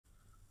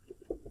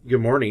Good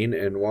morning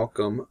and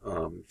welcome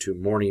to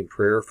morning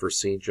prayer for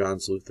St.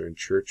 John's Lutheran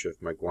Church of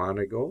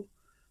Magwanago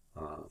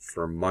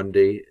for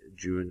Monday,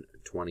 June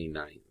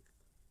 29th.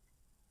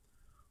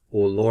 O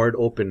Lord,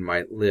 open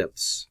my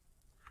lips,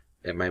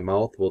 and my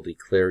mouth will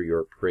declare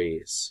your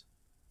praise.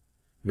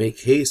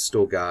 Make haste,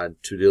 O God,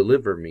 to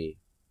deliver me.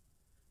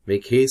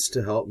 Make haste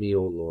to help me,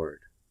 O Lord.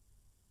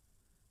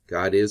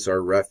 God is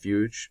our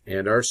refuge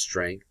and our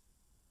strength,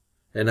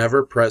 an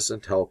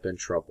ever-present help in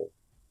trouble.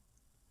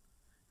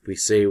 If we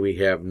say we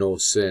have no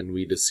sin,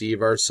 we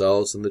deceive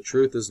ourselves, and the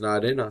truth is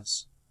not in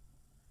us.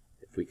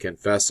 If we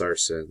confess our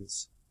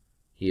sins,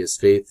 he is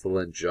faithful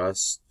and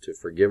just to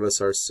forgive us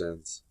our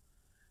sins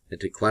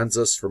and to cleanse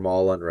us from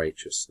all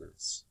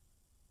unrighteousness.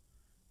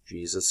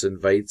 Jesus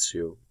invites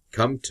you,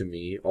 come to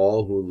me,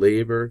 all who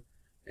labor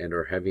and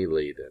are heavy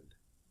laden,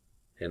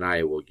 and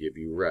I will give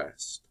you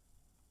rest.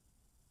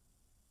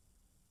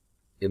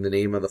 In the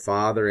name of the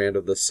Father, and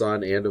of the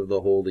Son, and of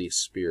the Holy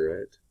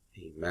Spirit.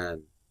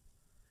 Amen.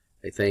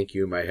 I thank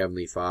you, my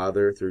heavenly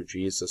Father, through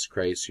Jesus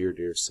Christ, your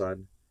dear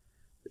Son,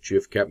 that you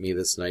have kept me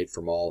this night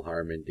from all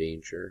harm and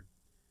danger.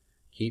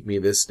 Keep me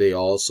this day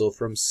also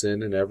from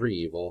sin and every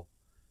evil,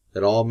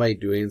 that all my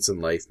doings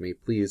in life may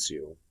please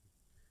you.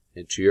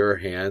 And to your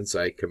hands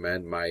I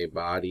commend my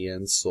body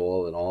and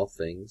soul in all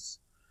things.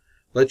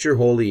 Let your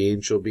holy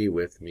angel be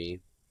with me,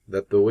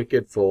 that the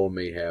wicked foe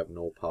may have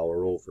no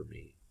power over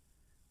me.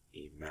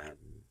 Amen.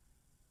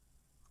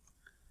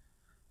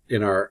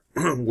 In our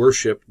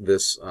worship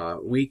this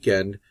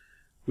weekend,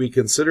 we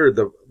considered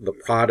the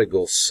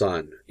prodigal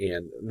son,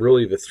 and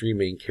really the three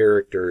main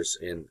characters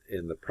in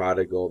the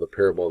parable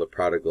of the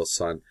prodigal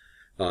son,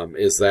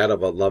 is that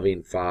of a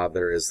loving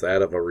father, is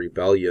that of a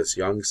rebellious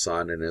young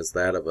son, and is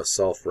that of a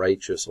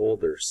self-righteous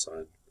older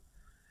son.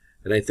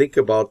 And I think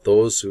about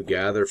those who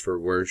gather for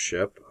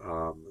worship,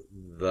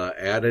 the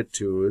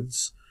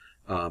attitudes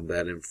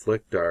that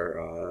inflict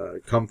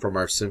come from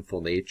our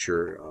sinful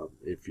nature,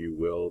 if you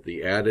will,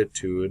 the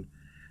attitude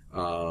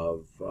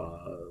of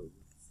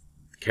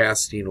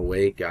casting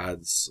away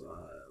God's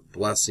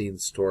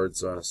blessings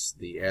towards us,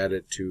 the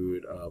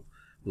attitude of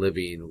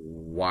living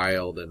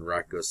wild and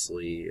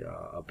recklessly,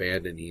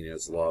 abandoning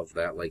his love,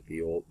 that like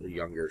the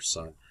younger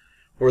son,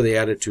 or the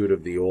attitude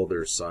of the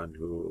older son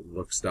who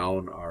looks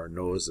down our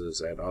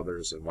noses at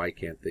others and why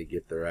can't they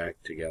get their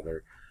act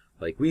together,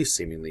 like we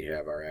seemingly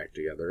have our act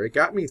together. It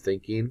got me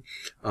thinking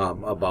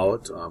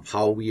about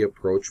how we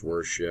approach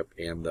worship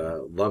and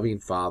the loving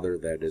Father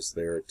that is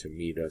there to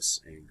meet us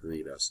and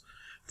greet us.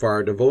 For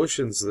our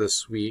devotions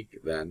this week,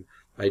 then,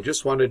 I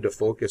just wanted to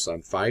focus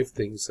on 5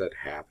 things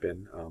that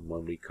happen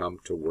when we come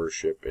to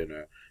worship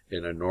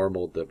in a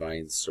normal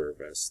divine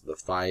service. The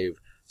 5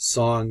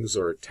 songs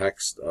or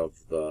text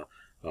of the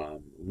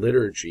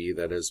liturgy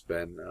that has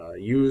been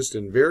used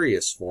in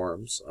various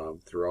forms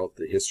throughout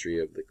the history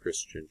of the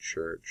Christian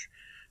Church.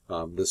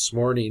 This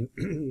morning,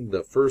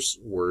 the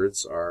first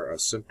words are a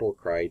simple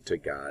cry to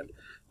God.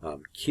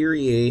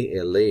 Kyrie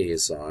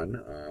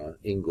Eleison,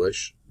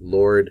 English,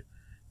 Lord,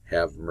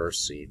 have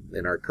mercy.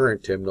 In our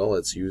current hymnal,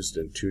 it's used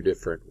in 2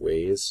 different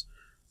ways.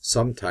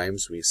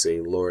 Sometimes we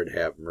say, Lord,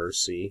 have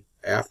mercy,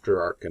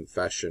 after our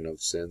confession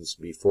of sins,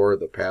 before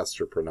the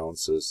pastor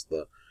pronounces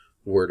the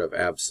word of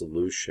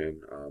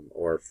absolution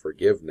or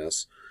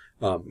forgiveness.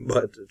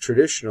 But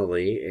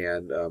traditionally,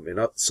 and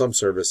in some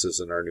services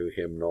in our new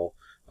hymnal,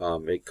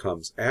 it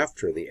comes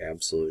after the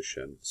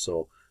absolution.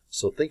 So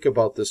think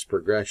about this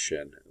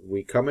progression.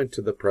 We come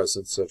into the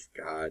presence of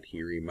God.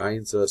 He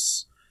reminds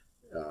us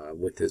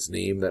with his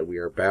name that we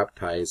are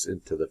baptized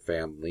into the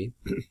family.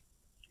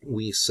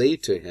 We say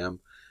to him,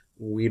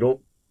 we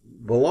don't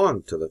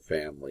belong to the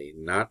family,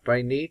 not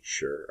by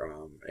nature,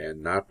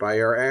 and not by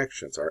our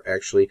actions.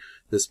 Actually,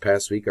 this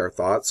past week, our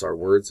thoughts, our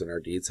words, and our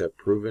deeds have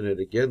proven it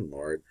again,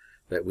 Lord,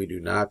 that we do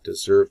not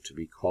deserve to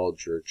be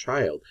called your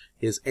child.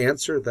 His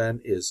answer then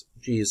is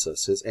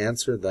Jesus. His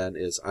answer then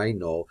is, I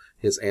know.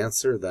 His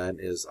answer then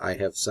is, I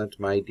have sent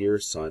my dear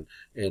Son,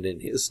 and in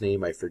his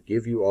name I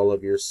forgive you all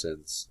of your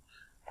sins.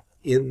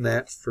 In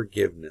that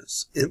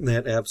forgiveness, in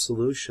that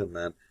absolution,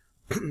 then,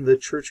 the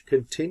church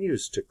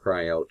continues to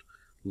cry out,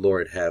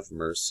 Lord, have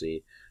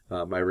mercy.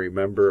 I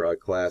remember a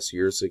class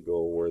years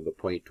ago where the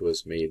point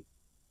was made,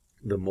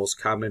 the most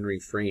common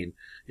refrain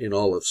in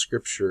all of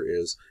Scripture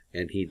is,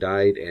 and he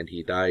died, and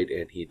he died,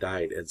 and he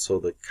died. And so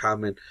the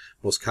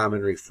most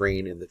common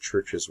refrain in the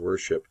church's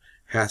worship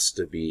has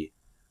to be,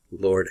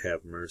 Lord,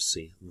 have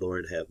mercy.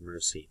 Lord, have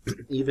mercy.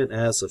 Even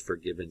as a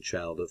forgiven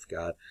child of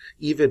God,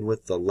 even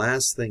with the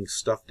last thing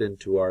stuffed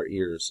into our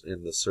ears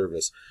in the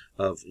service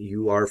of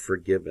you are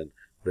forgiven,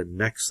 the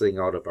next thing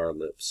out of our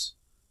lips,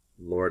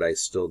 Lord, I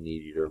still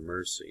need your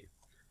mercy.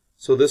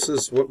 So this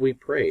is what we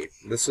pray.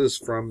 This is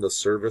from the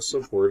service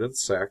of Word and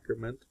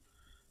Sacrament.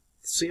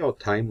 See how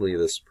timely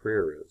this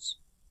prayer is.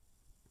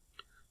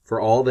 For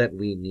all that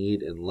we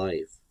need in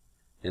life,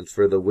 and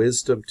for the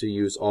wisdom to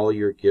use all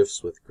your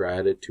gifts with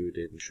gratitude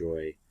and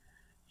joy,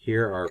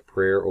 hear our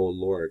prayer, O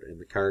Lord.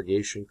 And the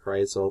congregation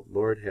cries out,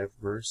 Lord, have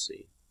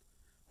mercy.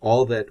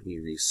 All that we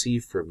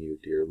receive from you,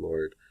 dear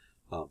Lord,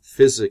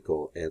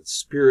 physical and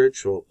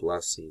spiritual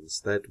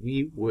blessings, that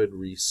we would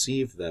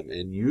receive them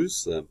and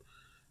use them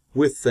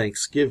with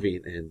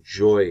thanksgiving and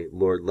joy.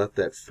 Lord, let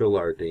that fill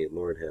our day.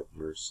 Lord, have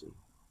mercy.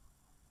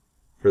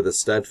 For the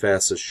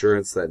steadfast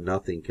assurance that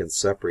nothing can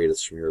separate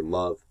us from your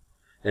love,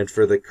 and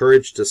for the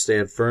courage to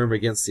stand firm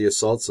against the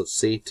assaults of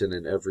Satan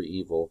and every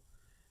evil,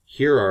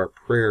 hear our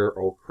prayer,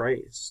 O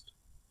Christ.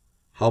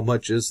 How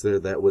much is there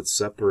that would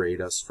separate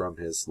us from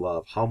his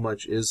love? How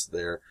much is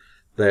there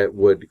that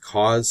would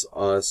cause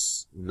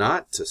us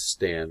not to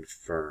stand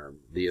firm?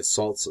 The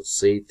assaults of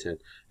Satan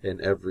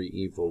and every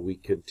evil. We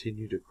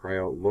continue to cry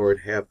out,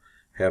 Lord,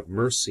 have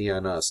mercy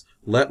on us.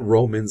 Let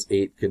Romans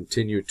 8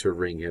 continue to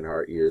ring in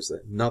our ears,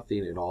 that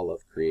nothing in all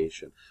of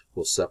creation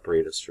will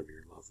separate us from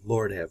your love.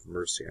 Lord, have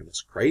mercy on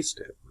us. Christ,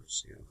 have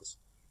mercy on us.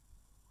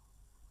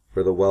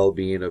 For the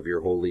well-being of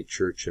your holy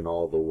church in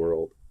all the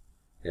world,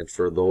 and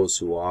for those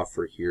who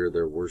offer here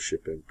their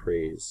worship and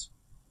praise,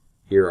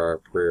 hear our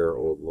prayer,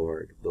 O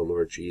Lord. The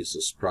Lord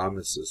Jesus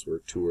promises where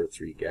 2 or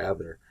 3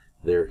 gather,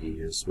 there he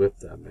is with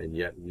them. And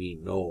yet we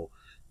know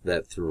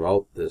that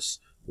throughout this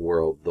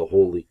world, the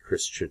holy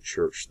Christian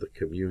church, the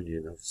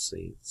communion of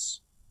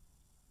saints,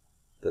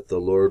 that the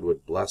Lord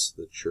would bless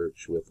the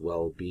church with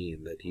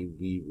well-being, that he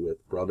be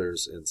with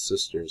brothers and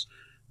sisters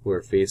who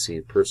are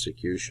facing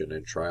persecution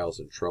and trials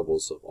and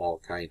troubles of all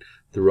kind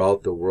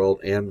throughout the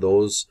world, and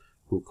those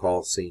who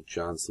call St.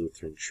 John's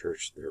Lutheran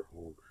Church their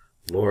home.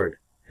 Lord,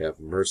 have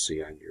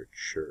mercy on your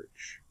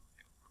church.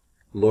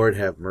 Lord,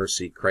 have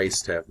mercy.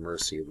 Christ, have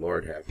mercy.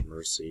 Lord, have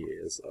mercy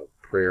is a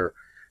prayer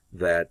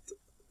that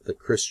the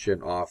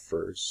Christian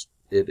offers.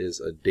 It is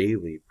a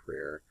daily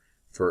prayer,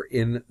 for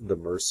in the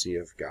mercy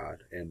of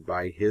God and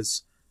by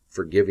his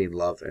forgiving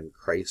love and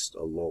Christ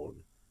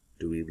alone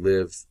do we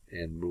live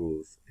and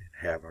move and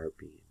have our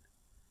being.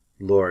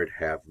 Lord,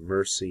 have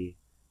mercy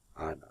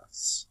on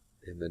us.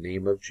 In the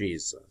name of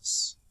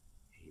Jesus,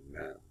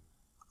 amen.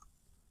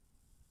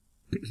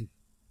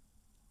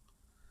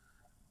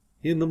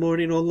 In the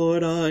morning, O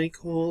Lord, I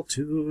call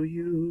to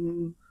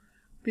you.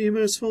 Be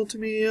merciful to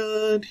me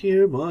and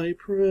hear my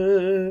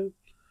prayer.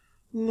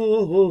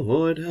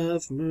 Lord,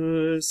 have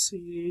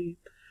mercy.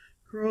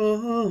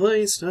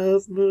 Christ,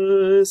 have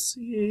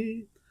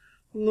mercy.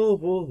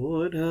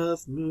 Lord,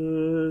 have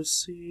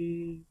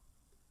mercy.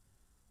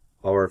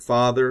 Our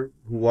Father,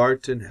 who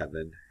art in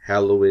heaven,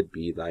 hallowed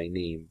be thy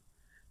name.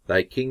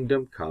 Thy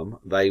kingdom come,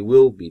 thy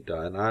will be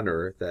done on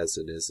earth as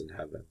it is in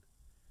heaven.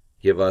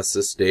 Give us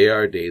this day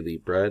our daily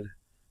bread,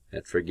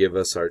 and forgive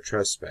us our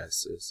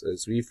trespasses,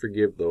 as we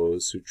forgive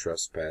those who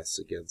trespass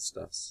against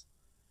us.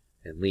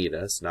 And lead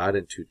us not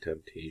into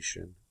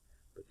temptation,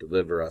 but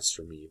deliver us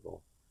from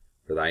evil.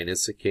 For thine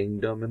is the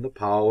kingdom, and the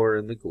power,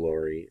 and the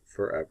glory,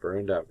 forever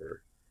and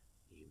ever.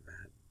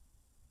 Amen.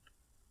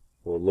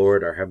 O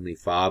Lord, our heavenly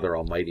Father,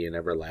 almighty and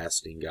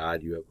everlasting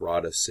God, you have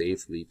brought us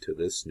safely to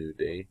this new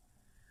day.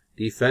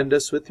 Defend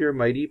us with your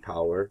mighty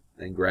power,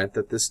 and grant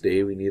that this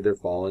day we neither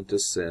fall into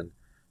sin,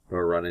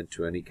 nor run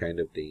into any kind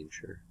of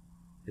danger.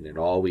 And in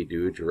all we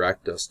do,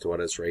 direct us to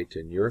what is right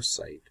in your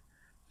sight,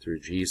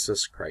 through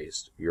Jesus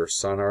Christ, your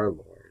Son, our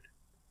Lord.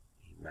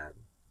 Amen.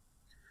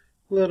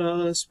 Let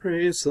us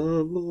praise the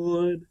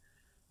Lord.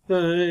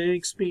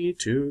 Thanks be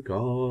to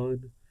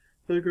God.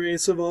 The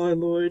grace of our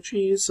Lord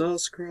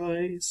Jesus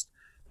Christ,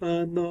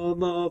 and the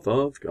love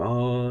of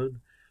God,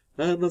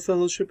 and the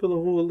fellowship of the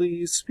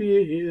Holy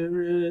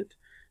Spirit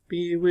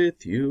be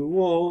with you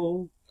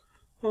all.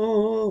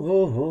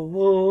 Amen.